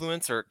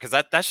influence? Or because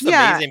that's just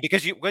Yeah. amazing.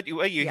 Because what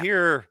you Yeah.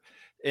 hear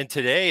in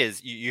today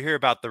is you hear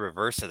about the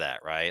reverse of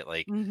that, right?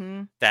 Like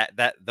Mm-hmm.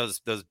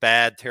 those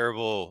bad,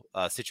 terrible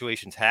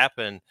situations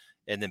happen,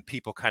 and then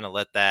people kind of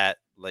let that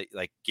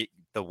like get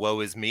the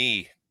woe is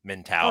me Oh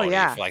mentality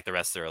yeah. for like the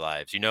rest of their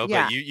lives, you know. But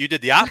Yeah. you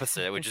did the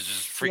opposite, which is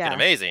just freaking Yeah.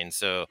 amazing.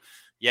 So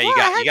yeah, Well, you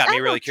got I me had no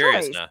really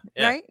curious choice, now.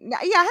 Yeah. right? Yeah,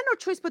 I had no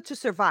choice but to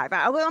survive.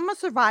 Well, I'm a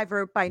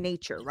survivor by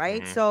nature,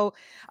 right? Hmm. So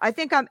I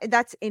think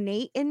that's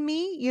innate in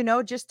me,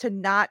 just to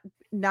not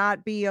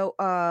be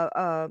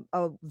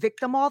a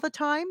victim all the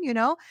time.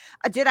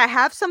 Did I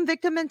have some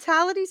victim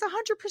mentalities?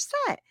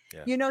 100%.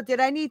 Yeah. Did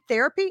I need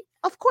therapy?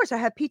 Of course, I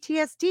had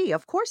PTSD.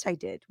 Of course, I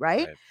did,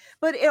 right? Right.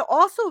 But it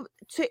also,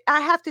 I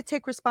have to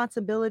take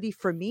responsibility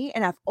for me,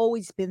 and I've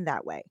always been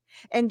that way.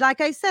 And like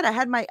I said,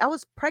 I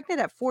was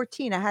pregnant at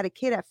 14. I had a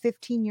kid at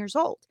 15 years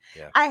old.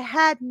 Yeah. I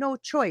had no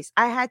choice.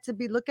 I had to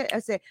be looking.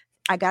 I said,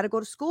 I got to go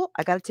to school.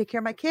 I got to take care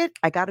of my kid.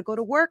 I got to go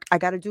to work. I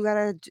got to do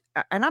that.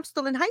 And I'm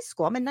still in high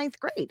school. I'm in ninth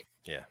grade.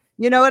 Yeah.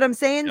 You know what I'm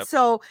saying? Yep.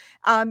 So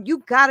you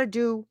got to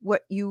do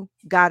what you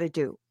got to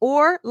do,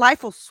 or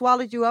life will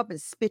swallow you up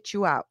and spit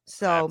you out.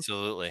 So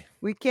Absolutely.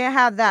 we can't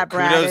have Well, that,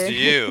 Brad. kudos to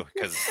you,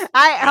 because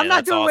I'm man, not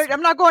that's doing it. awesome.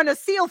 I'm not going to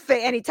Seal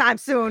Fit anytime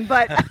soon,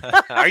 but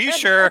Are you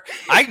sure?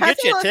 I can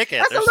get you a ticket.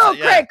 that's a There's little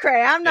yeah, cray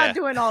cray. I'm not yeah.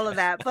 doing all of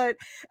that. But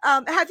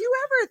have you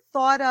ever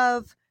thought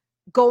of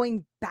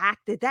going back?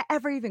 Did that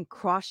ever even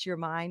cross your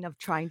mind of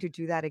trying to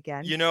do that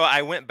again? You know,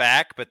 I went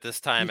back, but this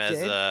You time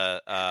did?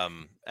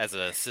 as an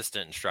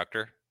assistant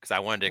instructor, because I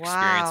wanted to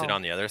experience it Wow.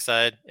 on the other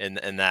side, and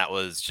that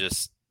was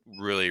just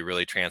really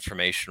really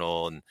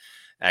transformational. And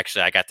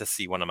actually, I got to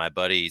see one of my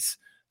buddies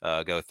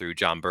go through,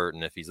 John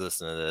Burton. If he's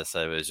listening to this,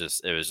 it was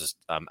just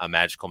a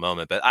magical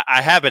moment. But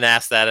I have been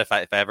asked that if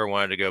I ever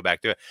wanted to go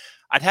back to it,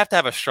 I'd have to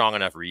have a strong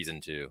enough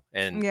reason to.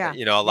 And Yeah. a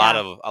Yeah. lot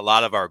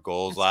of our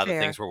goals, a That's lot of the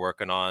things fair. we're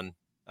working on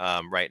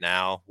right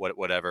now,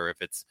 whatever,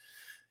 if it's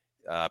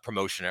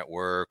promotion at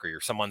work,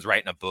 or someone's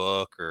writing a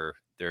book, or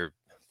they're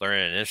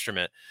learning an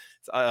instrument.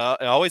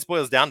 It always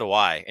boils down to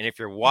why. And if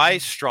your why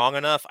is Hmm. strong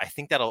enough, I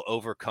think that'll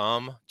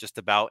overcome just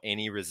about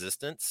any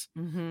resistance.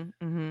 Hmm.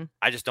 Hmm.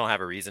 I just don't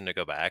have a reason to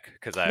go back,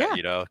 because Yeah.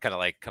 kind of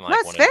like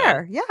That's one and done.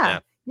 fair. Yeah. Yeah.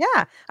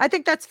 Yeah. I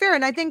think that's fair.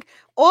 And I think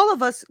all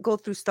of us go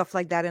through stuff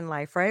like that in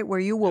life, right? Where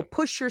you will Yeah.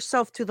 push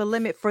yourself to the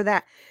limit for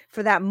that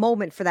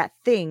moment, for that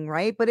thing,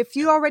 right? But if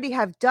you already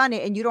have done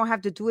it and you don't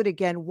have to do it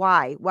again,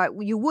 why? Why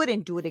you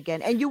wouldn't do it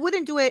again? And you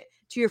wouldn't do it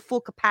to your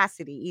full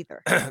capacity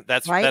either, right?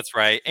 That's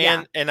right.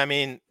 Yeah. And I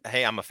mean,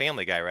 hey, I'm a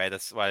family guy, right?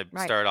 That's why I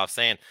Right. started off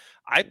saying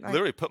I Right.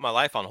 literally put my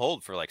life on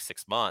hold for like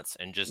 6 months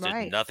and just did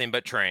Right. nothing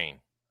but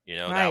train.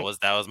 That Right.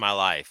 was my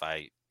life.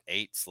 I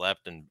ate,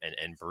 slept, and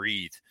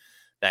breathed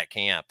that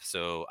camp.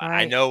 So I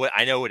Right. know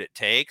I know what it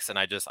takes, and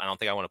I don't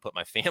think I want to put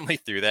my family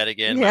through that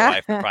again. My Yeah.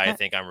 wife would probably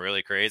think I'm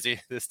really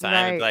crazy this time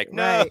and be Right. like,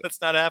 no, Right.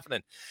 that's not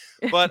happening.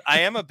 But I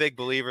am a big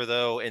believer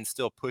though in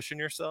still pushing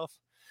yourself.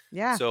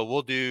 Yeah. So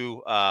we'll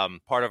do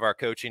part of our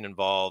coaching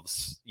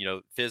involves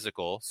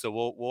physical.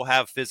 So we'll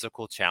have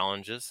physical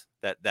challenges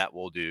that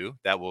we'll do,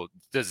 that will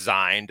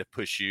design to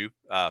push you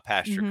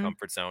past your Mhm.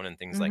 comfort zone and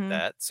things like Mhm.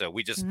 that. So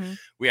Mhm.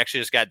 we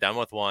actually just got done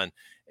with one,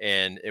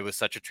 and it was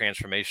such a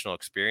transformational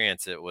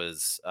experience. It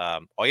was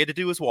all you had to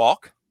do was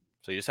walk.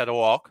 So you just had to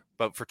walk,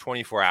 but for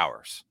 24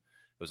 hours.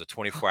 It was a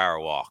 24-hour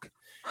walk,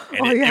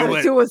 and All it, you it had to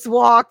was do was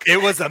walk.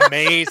 it was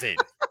amazing.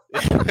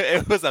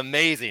 It was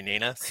amazing,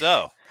 Nina.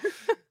 So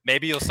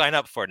maybe you'll sign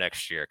up for it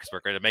next year, because we're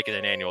going to make it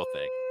an annual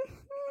thing.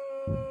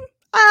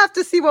 I have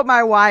to see what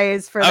my why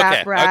is for that,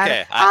 Okay, Brad.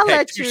 okay. I'll Hey,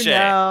 let you touche.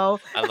 know.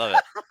 I love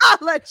it. I'll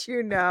let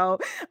you know.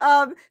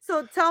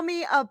 So tell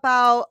me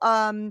about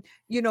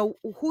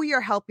who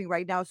you're helping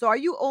right now. So are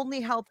you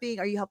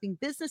helping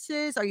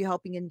businesses? Are you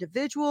helping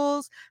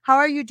individuals? How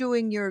are you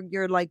doing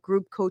your like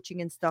group coaching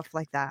and stuff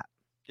like that?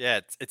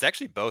 Yeah, it's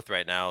actually both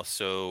right now.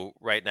 So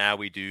right now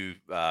we do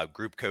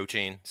group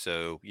coaching.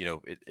 So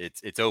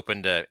it's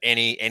open to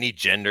any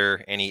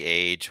gender, any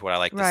age. What I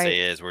like to say Right.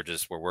 is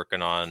we're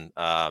working on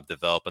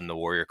developing the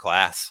warrior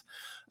class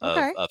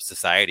Okay. of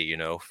society.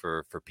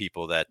 For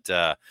people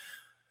that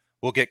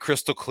will get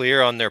crystal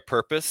clear on their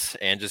purpose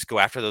and just go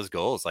after those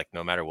goals, like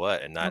no matter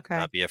what, and Okay.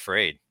 not be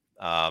afraid.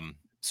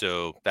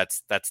 So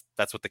that's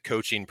what the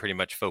coaching pretty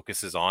much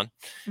focuses on.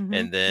 Mhm.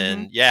 And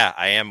then, Mhm. yeah,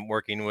 I am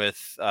working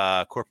with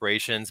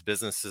corporations,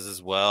 businesses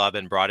as well. I've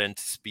been brought in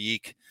to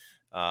speak.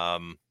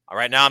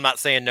 Right now, I'm not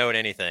saying no to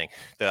anything.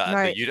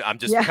 Right. I'm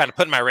just Yeah. kind of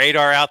putting my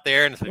radar out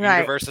there, and if the Right.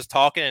 universe is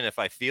talking, and if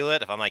I feel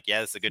it, if I'm like, yeah,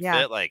 this is a good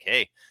Yeah. fit, like,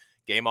 hey,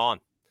 game on.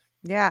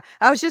 Yeah.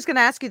 I was just going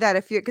to ask you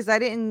that because I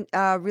didn't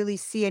really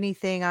see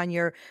anything on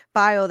your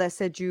bio that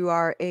said you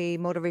are a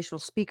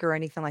motivational speaker or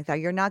anything like that.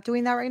 You're not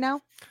doing that right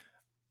now?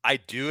 I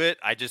do it.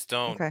 I just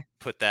don't Okay.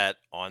 put that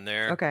on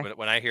there. Okay.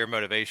 When I hear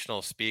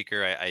motivational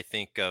speaker, I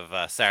think of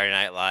Saturday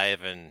Night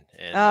Live and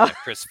Oh,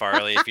 Chris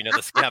Farley. If you know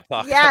the skit I'm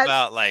talking yes.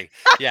 about, like,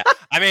 yeah.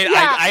 I mean,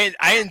 Yeah.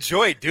 I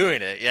enjoy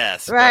doing it,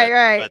 yes,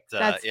 Right. but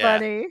That's yeah,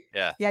 funny.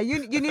 yeah. Yeah, you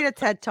need a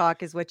TED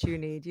Talk is what you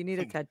need. You need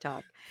a TED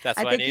Talk. That's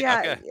I what I think need.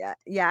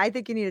 Okay, I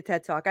think you need a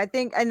TED Talk. I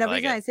think, and the I like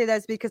reason it. I say that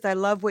is because I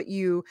love what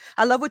you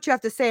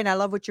have to say, and I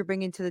love what you're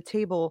bringing to the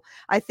table.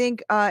 I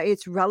think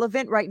it's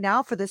relevant right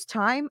now for this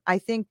time. I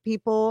think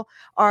people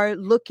are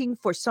looking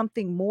for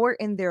something more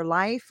in their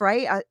life,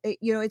 right?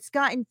 It's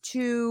gotten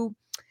too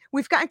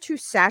we've gotten too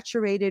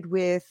saturated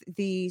with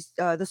the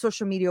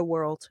social media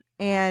world,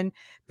 Hmm. and Hmm.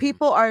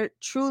 people are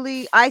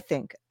truly, I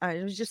think,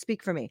 let me just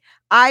speak for me.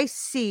 I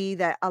see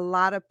that a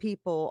lot of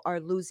people are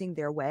losing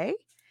their way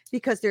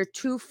because they're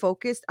too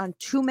focused on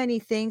too many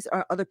things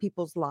or other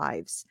people's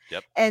lives.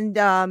 Yep, And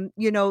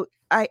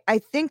I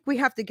think we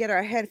have to get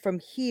our head from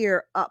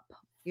here up.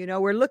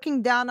 We're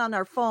looking down on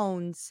our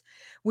phones.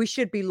 We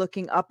should be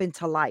looking up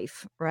into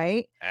life,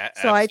 right?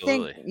 So I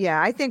think, absolutely.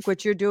 yeah, I think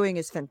what you're doing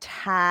is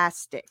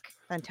fantastic.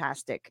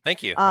 Fantastic.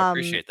 Thank you. I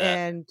appreciate that.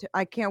 And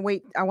I can't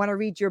wait. I want to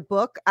read your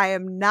book. I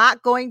am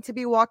not going to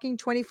be walking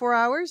 24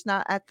 hours,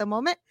 not at the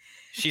moment.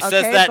 She says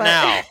Okay, that but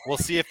now. We'll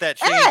see if that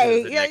changes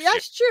hey, the yeah, next year.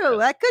 that's true.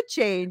 That could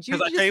change. You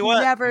Because I tell just you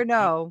what, never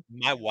know.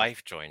 my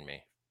wife joined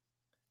me.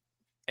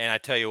 And I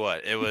tell you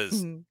what, it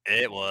was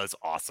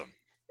awesome.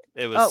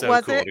 It was Oh, so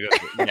was cool it? to go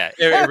through. Yeah,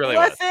 it really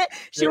Was was. it?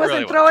 She It really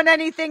wasn't was. throwing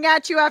anything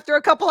at you after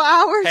a couple of Hey,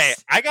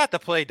 hours? I got to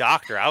play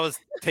doctor. I was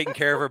taking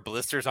care of her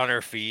blisters on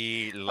her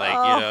feet and, like,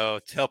 Oh,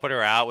 helping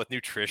her out with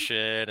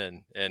nutrition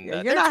and yeah,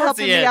 you're there not towards the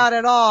helping me end. out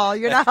at all.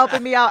 You're not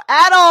helping me out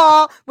at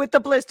all with the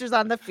blisters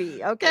on the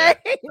feet. Okay.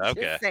 Yeah.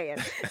 Okay. Just saying.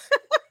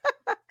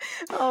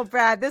 Oh,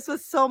 Brad, this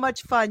was so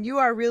much fun. You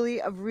are really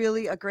a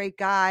great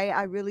guy.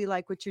 I really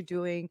like what you're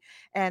doing,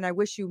 and I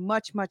wish you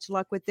much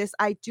luck with this.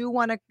 I do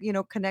want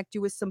to, connect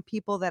you with some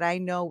people that I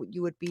know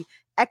you would be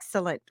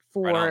excellent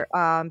Right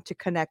on. for to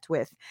connect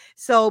with.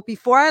 So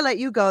before I let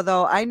you go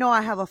though, I know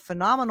I have a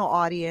phenomenal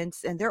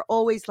audience and they're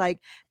always like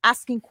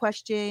asking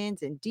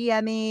questions and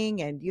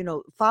DMing and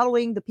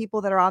following the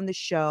people that are on the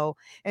show.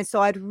 And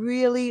so I'd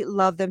really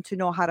love them to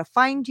know how to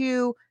find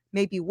you,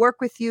 maybe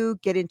work with you,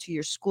 get into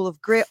your school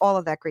of grit, all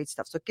of that great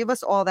stuff. So give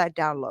us all that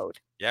download.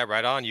 Yeah,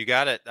 right on. You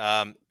got it.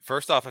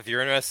 First off, if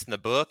you're interested in the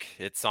book,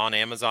 it's on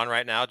Amazon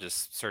right now.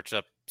 Just search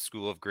up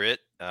School of Grit.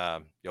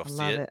 You'll I see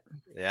love it. it.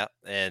 Yeah,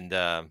 and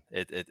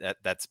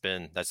that's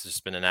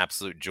just been an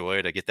absolute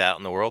joy to get that out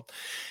in the world.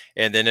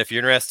 And then if you're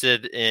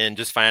interested in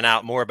just finding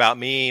out more about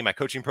me, my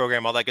coaching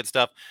program, all that good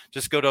stuff,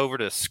 just go over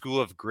to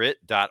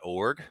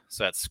schoolofgrit.org.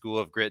 So that's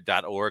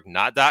schoolofgrit.org,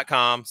 not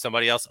 .com.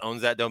 Somebody else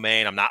owns that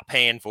domain. I'm not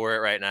paying for it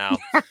right now.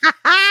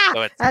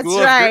 So it's That's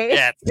right.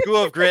 it's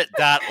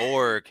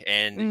schoolofgrit.org,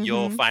 and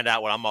you'll Hmm. find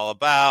out what I'm all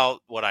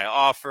about, what I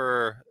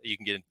offer.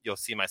 You'll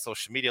see my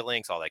social media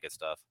links, all that good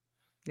stuff.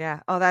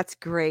 Yeah. Oh, that's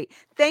great.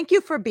 Thank you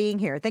for being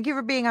here. Thank you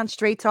for being on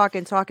Straight Talk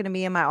and talking to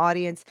me and my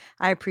audience.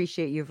 I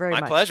appreciate you very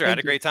My much. pleasure. I had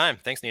a Thank you. great time.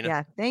 Thanks, Nina.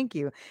 Yeah, thank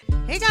you.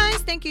 Hey guys,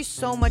 thank you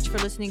so much for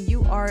listening.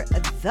 You are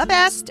the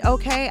best.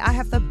 Okay, I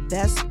have the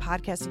best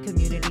podcasting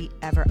community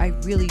ever. I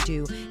really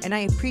do. And I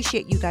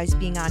appreciate you guys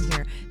being on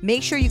here.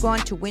 Make sure you go on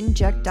to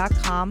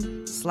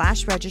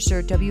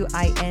winject.com/register,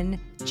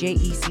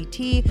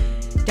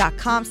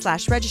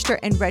 winject.com/register,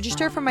 and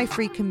register for my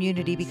free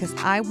community because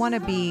I want to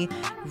be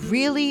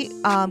really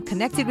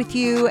connected with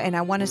you, and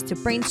I want us to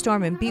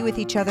brainstorm and be with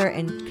each other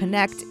and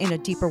connect in a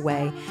deeper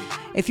way.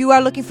 If you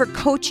are looking for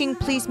coaching,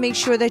 please make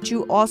sure that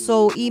you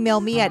also email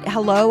me at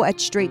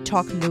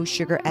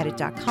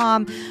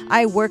hello@straighttalknosugaredit.com.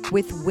 I work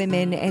with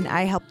women and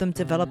I help them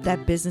develop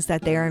that business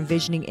that they are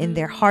envisioning in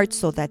their hearts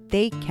so that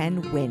they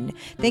can win.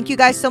 Thank you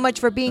guys so much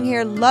for being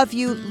here. Love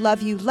you,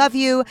 love you, love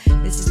you.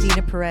 This is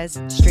Nina Perez,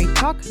 Straight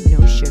Talk,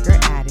 No Sugar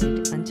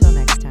Added. Until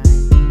next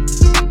time.